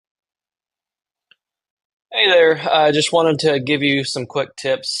Hey there. I just wanted to give you some quick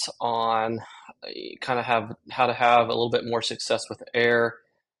tips on kind of have how to have a little bit more success with Air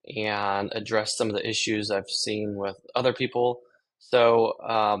and address some of the issues I've seen with other people.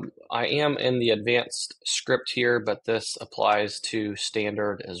 I am in the advanced script here, but this applies to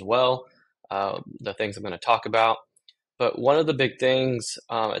standard as well, the things I'm going to talk about. But one of the big things,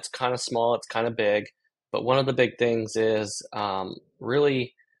 it's kind of small, it's kind of big, but one of the big things is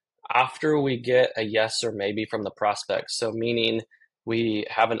really after we get a yes or maybe from the prospect. So, meaning we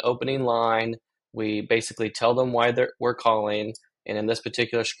have an opening line, we basically tell them why we're calling. And in this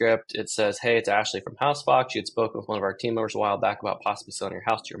particular script, it says, "Hey, it's Ashley from HouseFox. You had spoken with one of our team members a while back about possibly selling your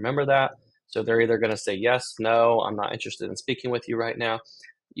house. Do you remember that?" So they're either going to say, "Yes, no, I'm not interested in speaking with you right now."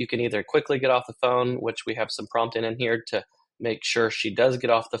 You can either quickly get off the phone, which we have some prompting in here to make sure she does get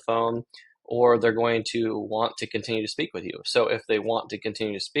off the phone, or they're going to want to continue to speak with you. So if they want to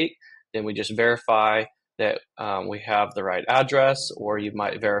continue to speak, then we just verify that we have the right address, or you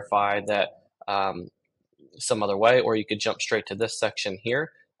might verify that um, some other way, or you could jump straight to this section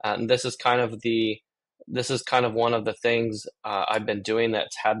here. And this is kind of one of the things I've been doing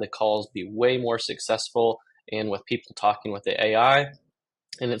that's had the calls be way more successful and with people talking with the AI.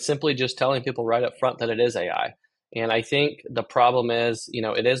 And it's simply just telling people right up front that it is AI. And I think the problem is,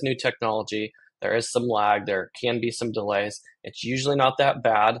 it is new technology. There is some lag. There can be some delays. It's usually not that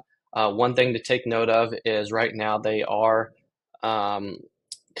bad. One thing to take note of is right now they are um,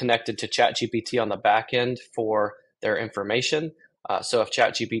 connected to ChatGPT on the back end for their information. So if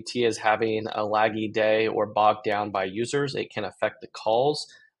ChatGPT is having a laggy day or bogged down by users, it can affect the calls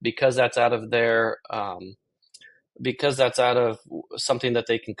because that's out of their because that's out of something that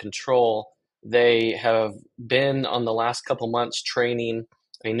they can control. They have been on the last couple months training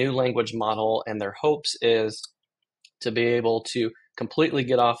a new language model, and their hopes is to be able to completely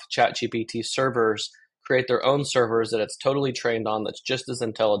get off ChatGPT servers, create their own servers that it's totally trained on that's just as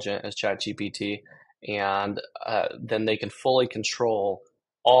intelligent as ChatGPT, and then they can fully control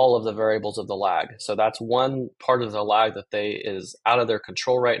all of the variables of the lag. So that's one part of the lag that they is out of their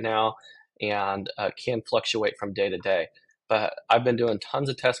control right now and can fluctuate from day to day. But I've been doing tons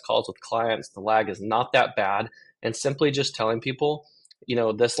of test calls with clients. The lag is not that bad, and simply just telling people,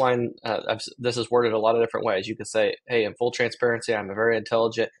 this line, this is worded a lot of different ways. You could say, "Hey, in full transparency, I'm a very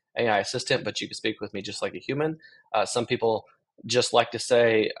intelligent AI assistant, but you can speak with me just like a human." Some people just like to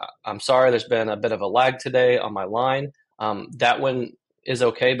say, "I'm sorry, there's been a bit of a lag today on my line." That one is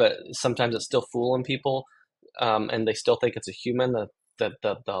okay, but sometimes it's still fooling people, and they still think it's a human.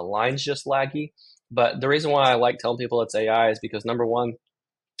 The line's just laggy. But the reason why I like telling people it's AI is because number one,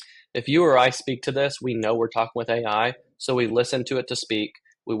 if you or I speak to this, we know we're talking with AI, so we listen to it to speak.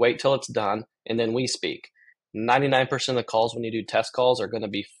 We wait till it's done, and then we speak. 99% of the calls when you do test calls are going to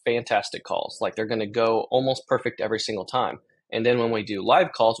be fantastic calls. Like they're going to go almost perfect every single time. And then when we do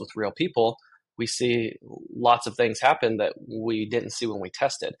live calls with real people, we see lots of things happen that we didn't see when we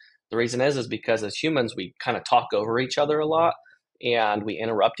tested. The reason is because as humans, we kind of talk over each other a lot and we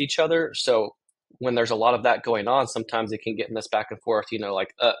interrupt each other. So when there's a lot of that going on, sometimes it can get in this back and forth,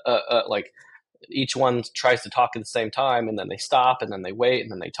 like each one tries to talk at the same time and then they stop and then they wait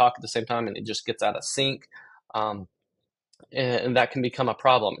and then they talk at the same time and it just gets out of sync. Um, and that can become a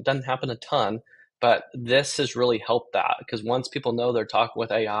problem. It doesn't happen a ton, but this has really helped that because once people know they're talking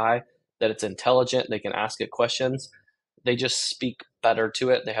with AI, that it's intelligent, they can ask it questions, they just speak better to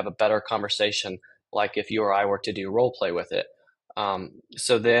it. They have a better conversation, like if you or I were to do role play with it.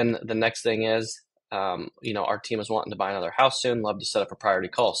 So then the next thing is, our team is wanting to buy another house soon, love to set up a priority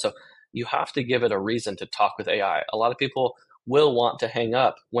call. So you have to give it a reason to talk with AI. A lot of people will want to hang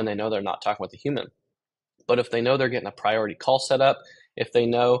up when they know they're not talking with a human. But if they know they're getting a priority call set up, if they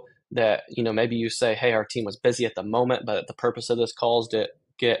know that, maybe you say, "Hey, our team was busy at the moment, but the purpose of this call is to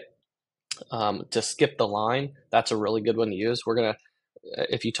get to skip the line." That's a really good one to use.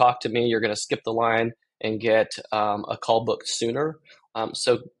 If you talk to me, you're gonna skip the line and get a call booked sooner.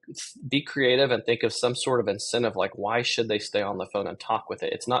 So be creative and think of some sort of incentive, like why should they stay on the phone and talk with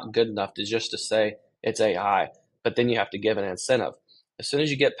it? It's not good enough to just to say it's AI, but then you have to give an incentive. As soon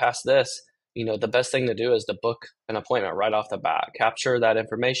as you get past this, the best thing to do is to book an appointment right off the bat. Capture that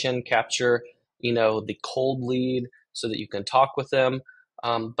information, capture, the cold lead so that you can talk with them.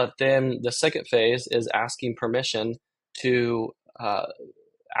 But then the second phase is asking permission to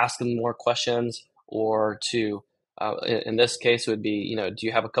ask them more questions or to, in this case, it would be, do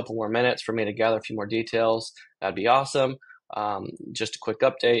you have a couple more minutes for me to gather a few more details? That'd be awesome. Just a quick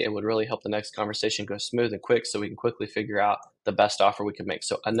update. It would really help the next conversation go smooth and quick so we can quickly figure out the best offer we can make.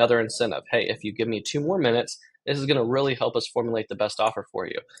 So another incentive. Hey, if you give me 2 more minutes, This is going to really help us formulate the best offer for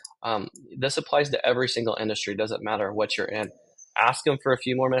you. This applies to every single industry. Doesn't matter what you're in. Ask them for a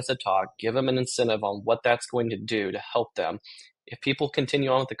few more minutes to talk. Give them an incentive on what that's going to do to help them. If people continue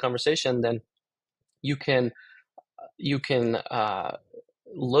on with the conversation, then you can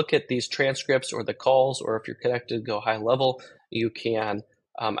look at these transcripts or the calls, or if you're connected, go high level. You can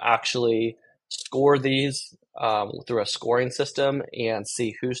actually score these through a scoring system and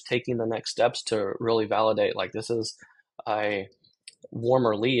see who's taking the next steps to really validate, like, this is a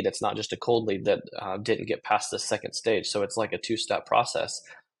warmer lead. It's not just a cold lead that didn't get past the second stage. So it's like a two-step process,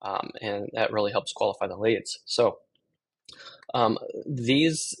 and that really helps qualify the leads. So um,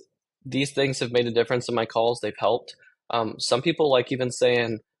 these these things have made a difference in my calls. They've helped. Some people like even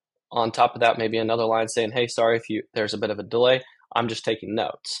saying on top of that, maybe another line saying, "Hey, sorry if there's a bit of a delay. I'm just taking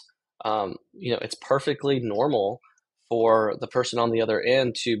notes." It's perfectly normal for the person on the other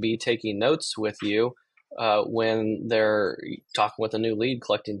end to be taking notes with you when they're talking with a new lead,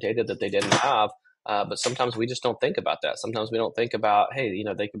 collecting data that they didn't have. But sometimes we just don't think about that. Sometimes we don't think about, hey,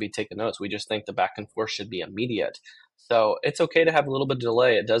 they could be taking notes. We just think the back and forth should be immediate. So it's okay to have a little bit of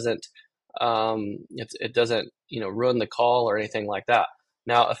delay. It doesn't ruin the call or anything like that.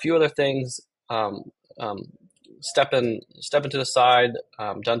 Now, a few other things. Stepping to the side.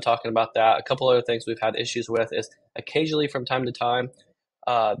 Done talking about that. A couple other things we've had issues with is occasionally, from time to time,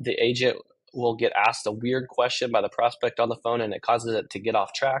 the agent will get asked a weird question by the prospect on the phone, and it causes it to get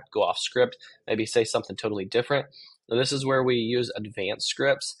off track, go off script, maybe say something totally different. Now, this is where we use advanced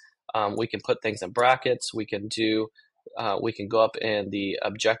scripts. We can put things in brackets. We can go up in the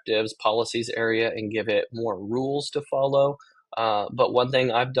objectives policies area and give it more rules to follow. But one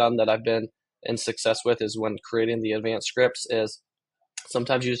thing I've done that I've been in success with is when creating the advanced scripts is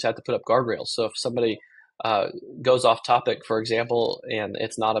sometimes you just have to put up guardrails. So if somebody goes off topic, for example, and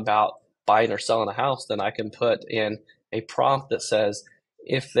it's not about buying or selling a house, then I can put in a prompt that says,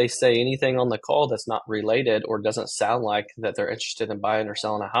 if they say anything on the call that's not related or doesn't sound like that they're interested in buying or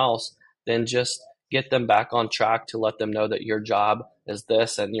selling a house, then just get them back on track to let them know that your job is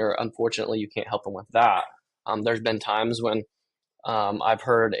this, and unfortunately you can't help them with that. There's been times when I've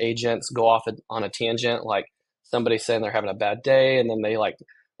heard agents go off on a tangent, like somebody saying they're having a bad day, and then they like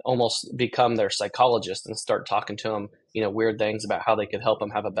almost become their psychologist and start talking to them, weird things about how they could help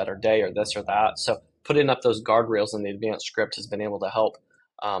them have a better day or this or that. So putting up those guardrails in the advanced script has been able to help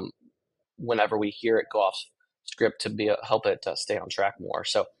whenever we hear it go off script to help it stay on track more.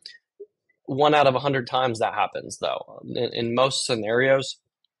 So 1 out of 100 times that happens, though. In most scenarios,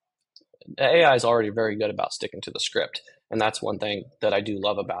 the AI is already very good about sticking to the script, and that's one thing that I do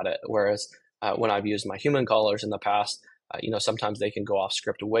love about it. Whereas when I've used my human callers in the past, sometimes they can go off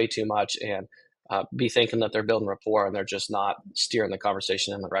script way too much and be thinking that they're building rapport, and they're just not steering the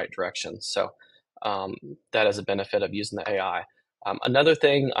conversation in the right direction. So that is a benefit of using the AI. Another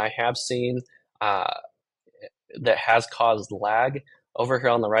thing I have seen that has caused lag over here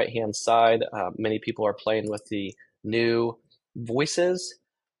on the right-hand side, many people are playing with the new voices.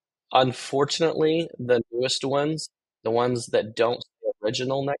 Unfortunately, the newest ones, the ones that don't say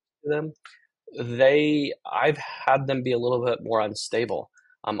original next to them, I've had them be a little bit more unstable.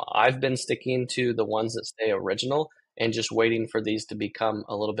 I've been sticking to the ones that stay original and just waiting for these to become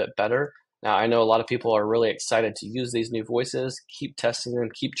a little bit better. Now, I know a lot of people are really excited to use these new voices, keep testing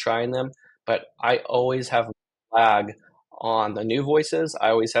them, keep trying them, but I always have lag on the new voices. I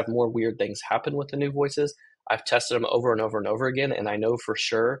always have more weird things happen with the new voices. I've tested them over and over and over again, and I know for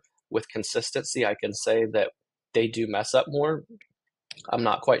sure with consistency, I can say that they do mess up more. I'm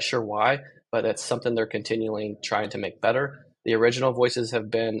not quite sure why, but it's something they're continually trying to make better. The original voices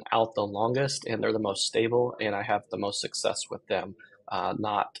have been out the longest, and they're the most stable, and I have the most success with them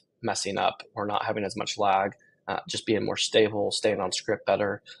not messing up or not having as much lag, just being more stable, staying on script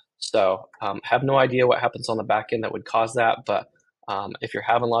better. So have no idea what happens on the back end that would cause that, but if you're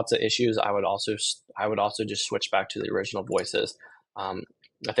having lots of issues, I would also just switch back to the original voices.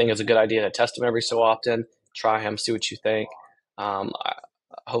 I think it's a good idea to test them every so often, try them, see what you think.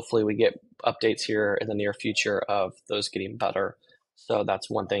 Hopefully we get updates here in the near future of those getting better. So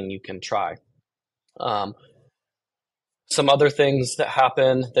that's one thing you can try. Some other things that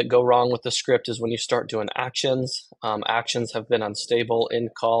happen that go wrong with the script is when you start doing actions. Actions have been unstable in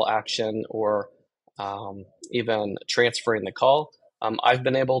call action or even transferring the call. I've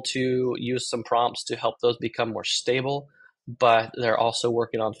been able to use some prompts to help those become more stable, but they're also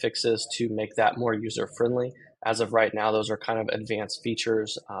working on fixes to make that more user-friendly. As of right now, those are kind of advanced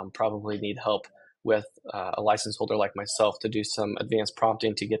features. Probably need help with a license holder like myself to do some advanced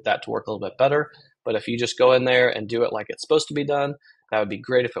prompting to get that to work a little bit better. But if you just go in there and do it like it's supposed to be done, that would be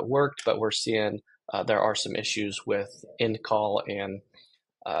great if it worked. But we're seeing there are some issues with end call and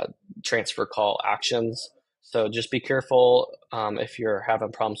uh, transfer call actions. So just be careful if you're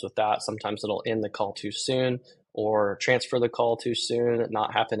having problems with that. Sometimes it'll end the call too soon or transfer the call too soon,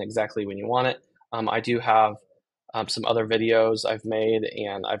 not happen exactly when you want it. I do have some other videos I've made,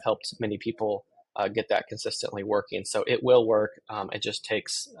 and I've helped many people get that consistently working. So it will work. It just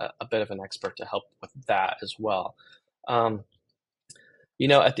takes a bit of an expert to help with that as well. Um,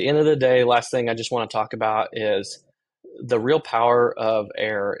 at the end of the day, last thing I just want to talk about is the real power of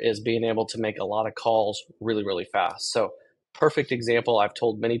Air is being able to make a lot of calls really, really fast. So, perfect example. I've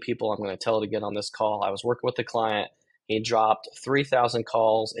told many people, I'm going to tell it again on this call. I was working with a client. He dropped 3,000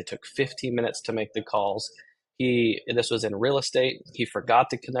 calls. It took 15 minutes to make the calls. This was in real estate. He forgot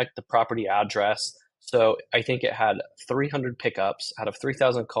to connect the property address. So I think it had 300 pickups out of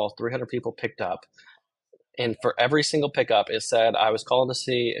 3,000 calls. 300 people picked up, and for every single pickup, it said, I was calling to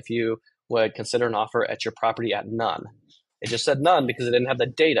see if you would consider an offer at your property at none. It just said none because it didn't have the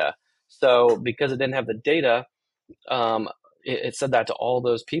data. So because it didn't have the data, um, it said that to all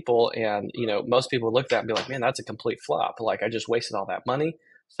those people. And, most people looked at it and be like, man, that's a complete flop. Like I just wasted all that money.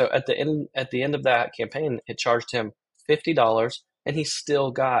 So at the end of that campaign, it charged him $50, and he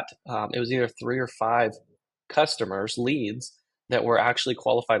still got, it was either 3 or 5 customers, leads that were actually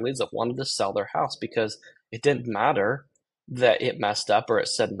qualified leads that wanted to sell their house because it didn't matter that it messed up or it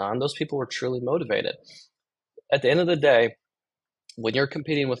said none. Those people were truly motivated. At the end of the day, when you're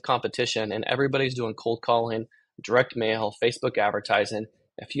competing with competition and everybody's doing cold calling, direct mail, Facebook advertising,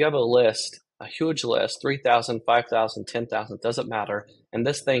 if you have a list, a huge list, 3,000, 5,000, 10,000, doesn't matter, and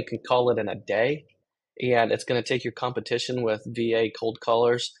this thing can call it in a day, and it's going to take your competition with VA cold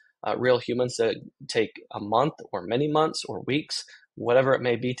callers, real humans that take a month or many months or weeks, whatever it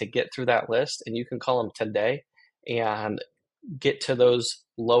may be, to get through that list, and you can call them today and get to those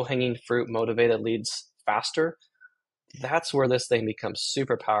low-hanging fruit motivated leads faster. That's where this thing becomes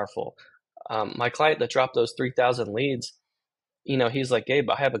super powerful. My client that dropped those 3,000 leads, he's like, Gabe,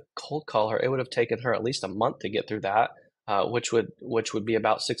 I have a cold caller. It would have taken her at least a month to get through that, which would be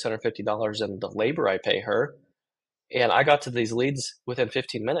about $650 in the labor I pay her. And I got to these leads within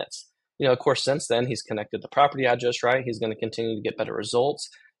 15 minutes. Of course, since then, he's connected the property address right. He's going to continue to get better results.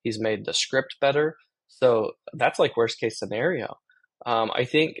 He's made the script better. So that's like worst case scenario. I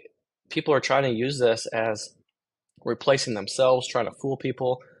think people are trying to use this as replacing themselves, trying to fool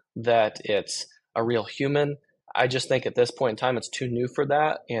people that it's a real human. I just think at this point in time, it's too new for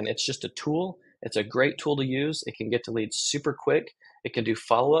that. And it's just a tool. It's a great tool to use. It can get to leads super quick. It can do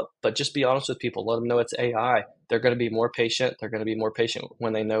follow up, but just be honest with people. Let them know it's AI. They're going to be more patient. They're going to be more patient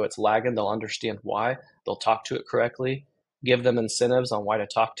when they know it's lagging. They'll understand why. They'll talk to it correctly. Give them incentives on why to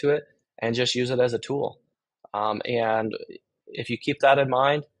talk to it, and just use it as a tool. And if you keep that in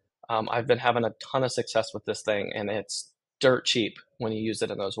mind, I've been having a ton of success with this thing, and it's dirt cheap when you use it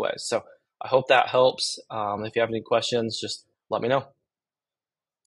in those ways. So I hope that helps. If you have any questions, just let me know.